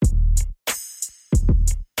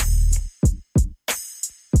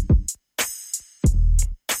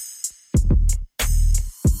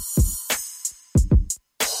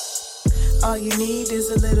All you need is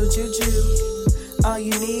a little juju. All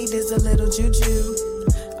you need is a little juju.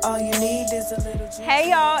 All you need is a little juju. Hey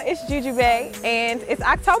y'all, it's Juju Bae, and it's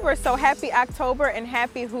October, so happy October and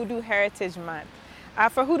happy Hoodoo Heritage Month.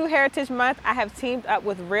 For Hoodoo Heritage Month, I have teamed up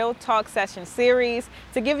with Real Talk Session Series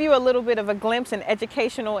to give you a little bit of a glimpse and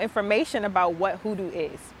educational information about what Hoodoo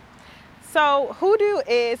is. So Hoodoo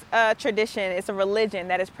is a tradition, it's a religion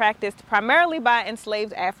that is practiced primarily by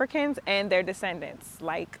enslaved Africans and their descendants,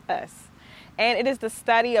 like us. And it is the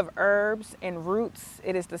study of herbs and roots.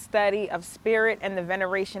 It is the study of spirit and the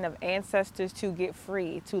veneration of ancestors to get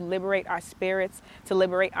free, to liberate our spirits, to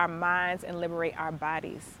liberate our minds, and liberate our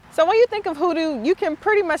bodies. So when you think of Hoodoo, you can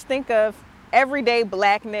pretty much think of everyday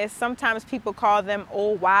blackness. Sometimes people call them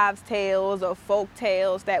old wives' tales or folk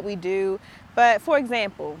tales that we do. But for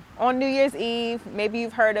example, on New Year's Eve, maybe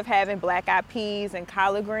you've heard of having black-eyed peas and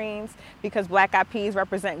collard greens because black-eyed peas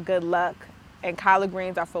represent good luck and collard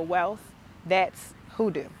greens are for wealth. That's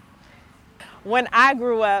Hoodoo. When I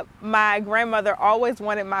grew up, my grandmother always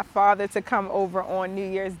wanted my father to come over on New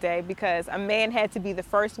Year's Day because a man had to be the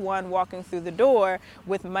first one walking through the door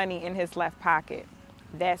with money in his left pocket.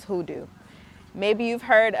 That's Hoodoo. Maybe you've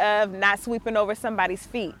heard of not sweeping over somebody's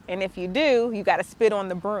feet. And if you do, you got to spit on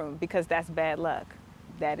the broom because that's bad luck.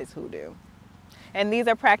 That is Hoodoo. And these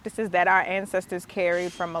are practices that our ancestors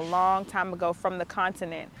carried from a long time ago from the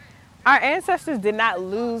continent. Our ancestors did not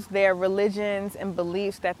lose their religions and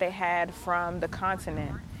beliefs that they had from the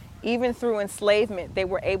continent. Even through enslavement, they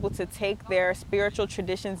were able to take their spiritual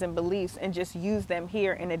traditions and beliefs and just use them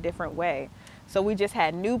here in a different way. So we just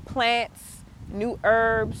had new plants, new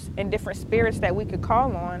herbs, and different spirits that we could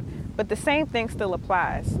call on, but the same thing still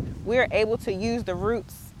applies. We are able to use the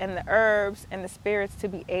roots and the herbs and the spirits to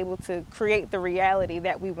be able to create the reality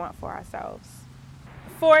that we want for ourselves.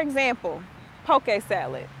 For example, poke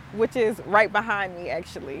salad, which is right behind me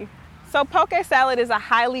actually. So poke salad is a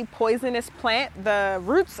highly poisonous plant. The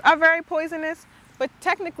roots are very poisonous, but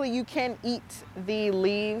technically you can eat the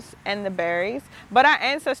leaves and the berries. But our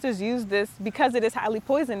ancestors used this because it is highly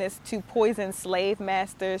poisonous to poison slave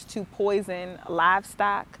masters, to poison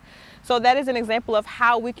livestock. So that is an example of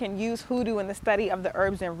how we can use Hoodoo in the study of the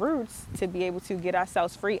herbs and roots to be able to get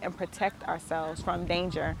ourselves free and protect ourselves from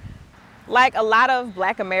danger. Like a lot of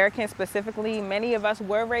Black Americans specifically, many of us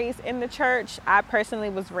were raised in the church. I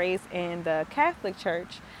personally was raised in the Catholic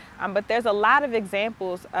Church. But there's a lot of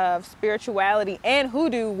examples of spirituality and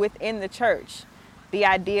Hoodoo within the church. The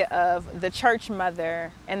idea of the church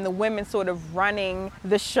mother and the women sort of running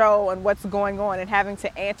the show and what's going on and having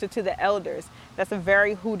to answer to the elders. That's a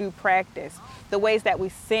very Hoodoo practice. The ways that we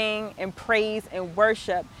sing and praise and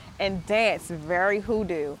worship and dance, very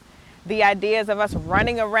Hoodoo. The ideas of us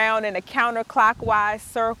running around in a counterclockwise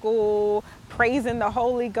circle, praising the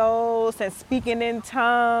Holy Ghost and speaking in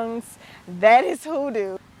tongues, that is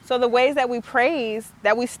Hoodoo. So the ways that we praise,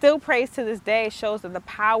 that we still praise to this day, shows that the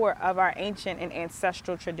power of our ancient and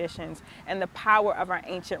ancestral traditions and the power of our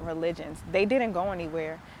ancient religions. They didn't go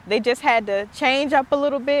anywhere. They just had to change up a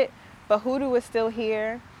little bit, but Hoodoo is still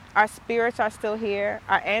here. Our spirits are still here.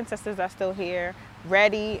 Our ancestors are still here,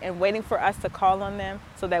 ready and waiting for us to call on them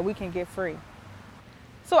so that we can get free.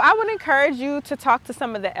 So I would encourage you to talk to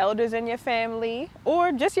some of the elders in your family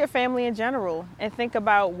or just your family in general and think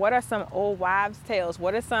about what are some old wives' tales,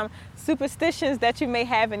 what are some superstitions that you may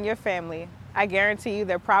have in your family. I guarantee you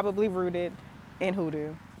they're probably rooted in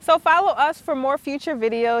Hoodoo. So follow us for more future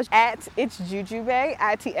videos at It's Juju Bae,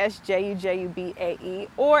 ITSJUJUBAE,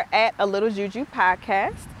 or at A Little Juju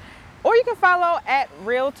Podcast. Or you can follow at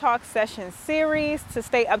Real Talk Session Series to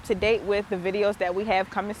stay up to date with the videos that we have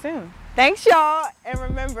coming soon. Thanks, y'all. And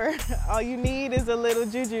remember, all you need is a little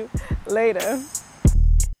juju. Later.